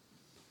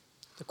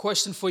 the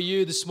question for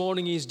you this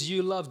morning is, do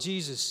you love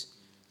Jesus?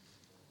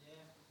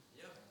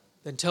 Yeah.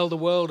 Then tell the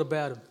world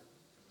about him.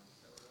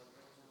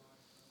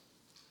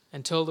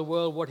 and tell the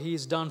world what He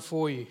has done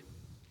for you.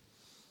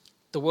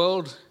 The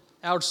world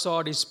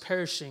outside is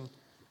perishing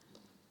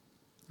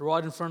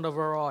right in front of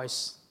our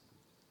eyes.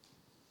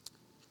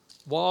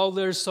 While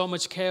there's so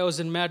much chaos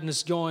and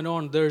madness going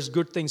on, there's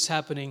good things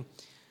happening.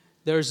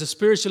 There's a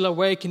spiritual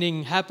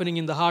awakening happening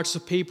in the hearts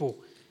of people.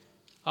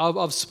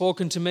 I've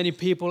spoken to many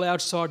people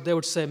outside. They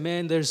would say,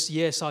 man,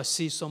 yes, I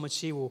see so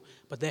much evil,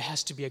 but there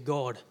has to be a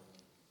God.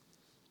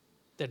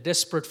 They're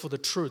desperate for the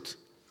truth.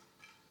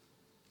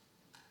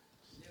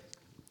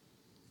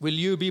 Will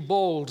you be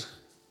bold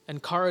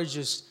and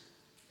courageous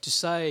to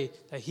say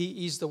that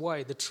He is the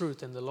way, the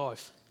truth, and the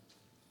life?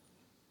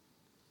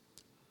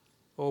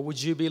 Or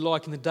would you be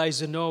like in the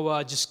days of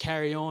Noah, just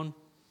carry on,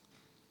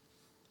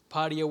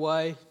 party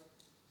away,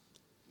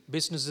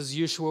 business as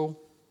usual,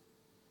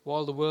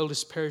 while the world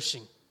is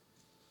perishing?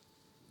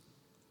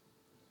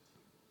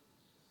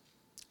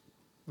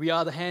 We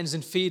are the hands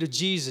and feet of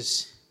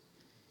Jesus.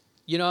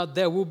 You know,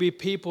 there will be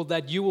people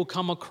that you will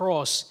come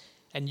across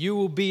and you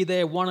will be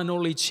their one and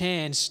only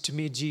chance to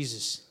meet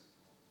Jesus.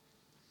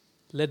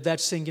 Let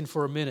that sink in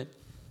for a minute.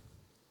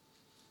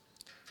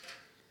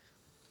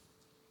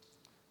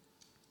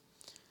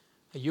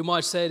 You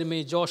might say to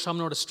me, Josh, I'm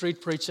not a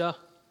street preacher.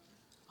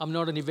 I'm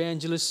not an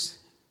evangelist.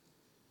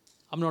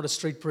 I'm not a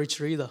street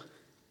preacher either.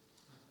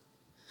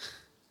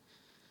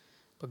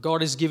 But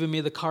God has given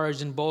me the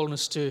courage and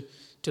boldness to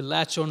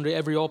latch onto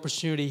every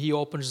opportunity He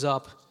opens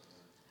up.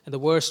 And the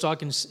worst I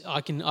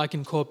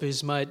can cope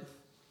is, mate,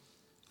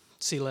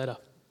 see you later.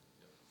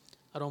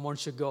 I don't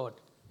want your God.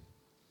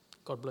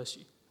 God bless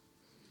you.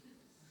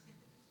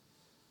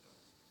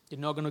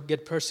 You're not going to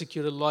get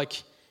persecuted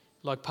like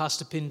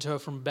Pastor Pinto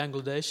from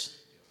Bangladesh.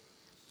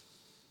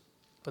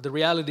 But the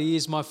reality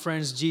is, my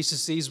friends,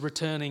 Jesus is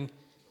returning.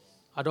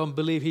 I don't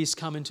believe He's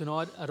coming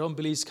tonight. I don't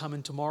believe He's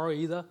coming tomorrow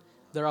either.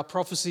 There are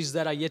prophecies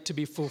that are yet to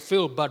be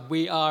fulfilled, but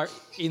we are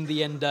in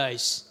the end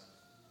days.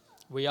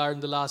 We are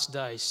in the last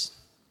days.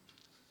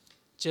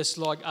 Just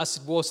like as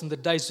it was in the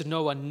days of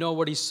Noah,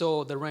 nobody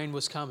saw the rain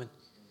was coming.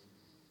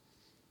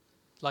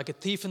 Like a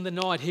thief in the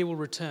night, He will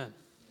return.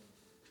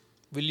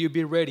 Will you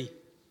be ready?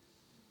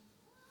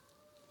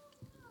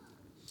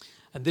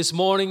 And this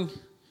morning,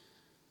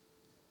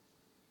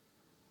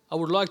 I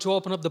would like to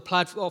open up the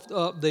platform,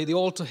 the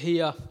altar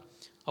here.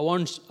 I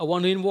want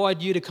to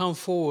invite you to come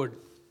forward.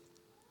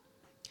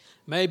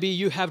 Maybe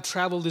you have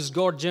traveled this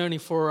God journey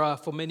for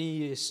many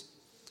years.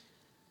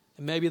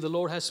 And maybe the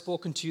Lord has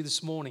spoken to you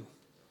this morning.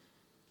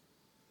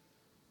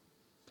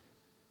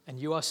 And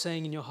you are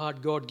saying in your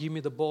heart, God, give me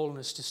the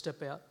boldness to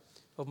step out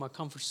of my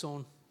comfort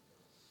zone.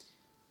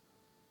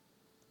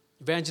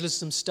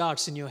 Evangelism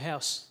starts in your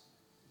house.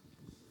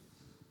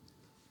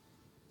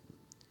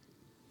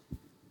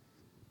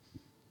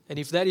 And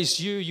if that is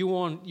you, you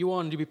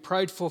want to be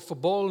prayed for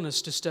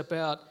boldness to step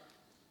out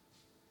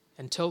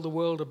and tell the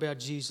world about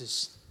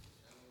Jesus.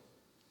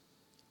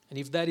 And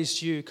if that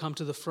is you, come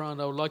to the front.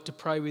 I would like to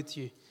pray with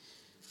you.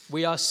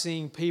 We are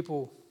seeing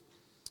people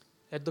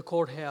at the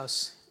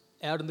courthouse,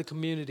 out in the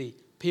community,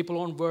 people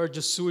on verge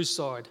of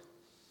suicide.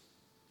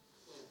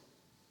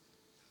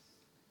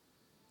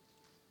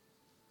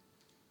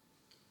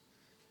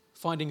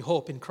 Finding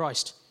hope in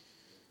Christ.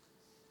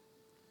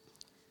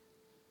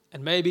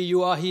 And maybe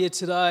you are here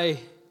today,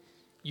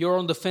 you're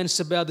on the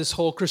fence about this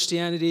whole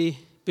Christianity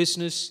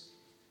business.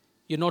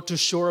 You're not too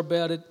sure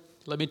about it.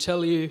 Let me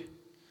tell you,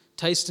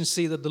 taste and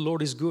see that the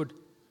Lord is good.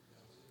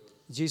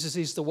 Jesus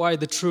is the way,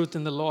 the truth,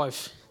 and the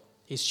life.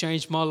 He's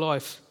changed my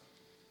life.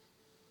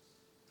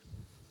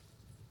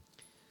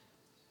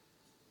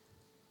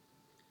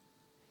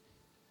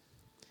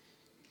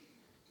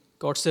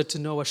 God said to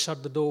Noah,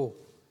 shut the door.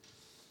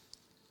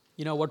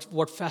 You know,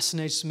 what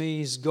fascinates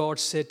me is God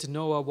said to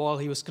Noah while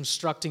he was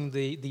constructing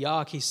the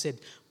ark, He said,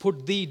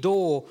 put the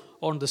door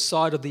on the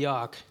side of the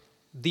ark.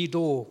 The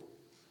door.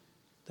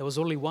 There was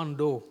only one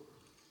door.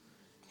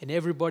 And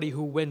everybody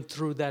who went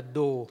through that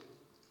door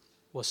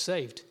was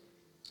saved.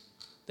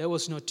 There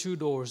was no two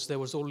doors. There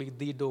was only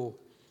the door.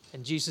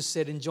 And Jesus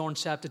said in John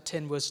chapter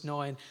 10 verse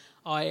 9,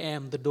 I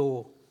am the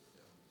door.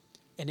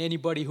 And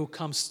anybody who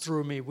comes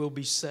through me will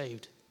be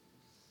saved.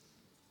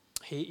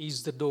 He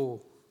is the door.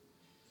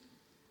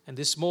 And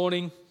this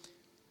morning,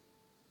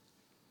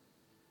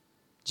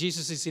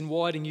 Jesus is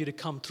inviting you to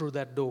come through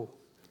that door.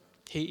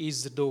 He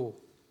is the door.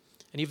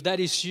 And if that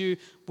is you,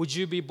 would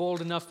you be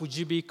bold enough? Would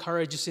you be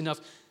courageous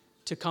enough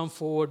to come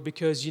forward?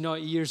 Because, you know,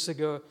 years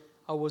ago,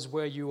 I was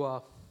where you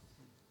are.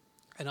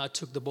 And I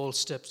took the bold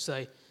step to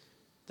say,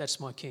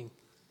 that's my King.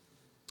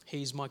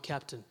 He's my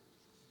captain.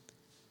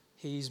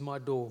 He's my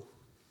door.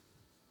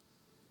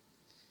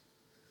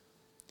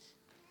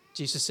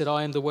 Jesus said,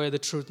 I am the way, the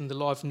truth, and the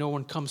life. No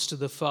one comes to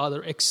the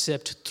Father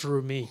except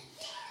through me.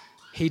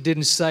 He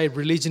didn't say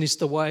religion is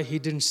the way. He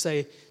didn't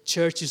say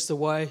church is the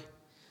way.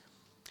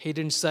 He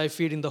didn't say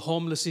feeding the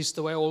homeless is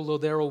the way, although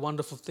they're all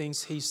wonderful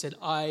things. He said,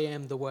 I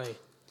am the way,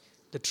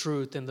 the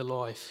truth, and the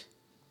life.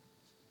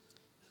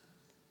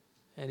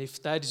 And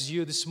if that is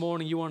you this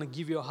morning, you want to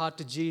give your heart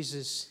to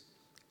Jesus,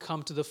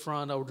 come to the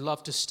front. I would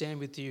love to stand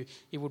with you.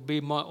 It would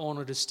be my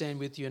honor to stand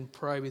with you and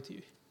pray with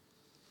you.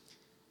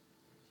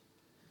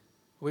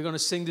 We're going to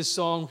sing this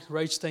song.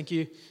 Rach, thank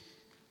you.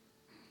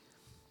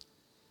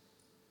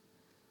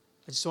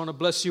 I just want to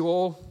bless you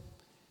all.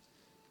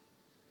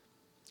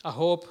 I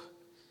hope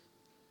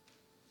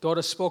God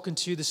has spoken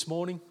to you this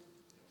morning.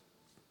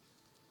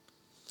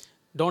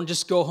 Don't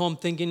just go home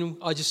thinking,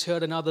 I just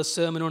heard another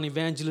sermon on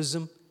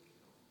evangelism.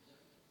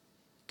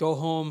 Go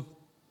home,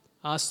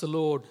 ask the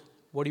Lord,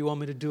 what do you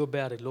want me to do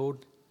about it, Lord?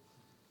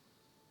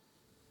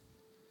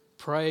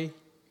 Pray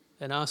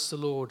and ask the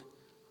Lord,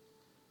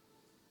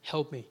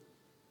 help me.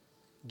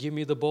 Give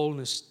me the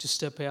boldness to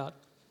step out.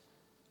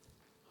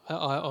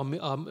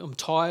 I'm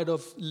tired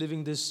of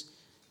living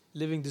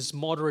this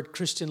moderate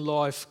Christian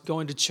life,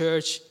 going to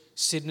church,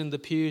 sitting in the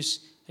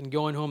pews, and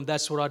going home.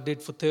 That's what I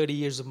did for 30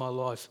 years of my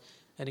life.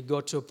 And it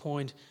got to a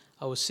point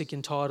I was sick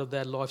and tired of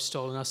that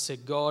lifestyle. And I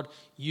said, God,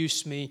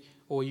 use me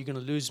or you're going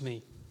to lose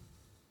me.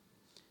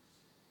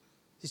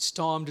 It's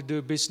time to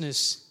do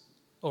business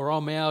or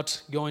I'm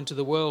out going to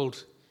the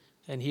world.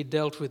 And he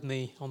dealt with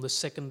me on the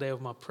second day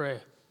of my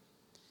prayer.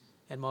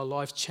 And my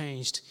life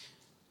changed.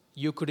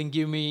 You couldn't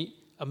give me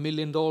 $1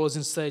 million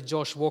and say,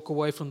 Josh, walk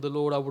away from the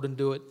Lord. I wouldn't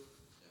do it.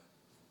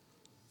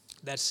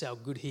 That's how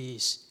good he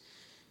is.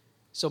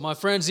 So my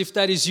friends, if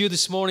that is you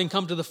this morning,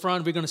 come to the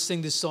front. We're going to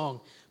sing this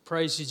song.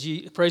 Praise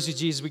you,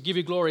 Jesus. We give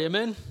you glory.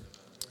 Amen.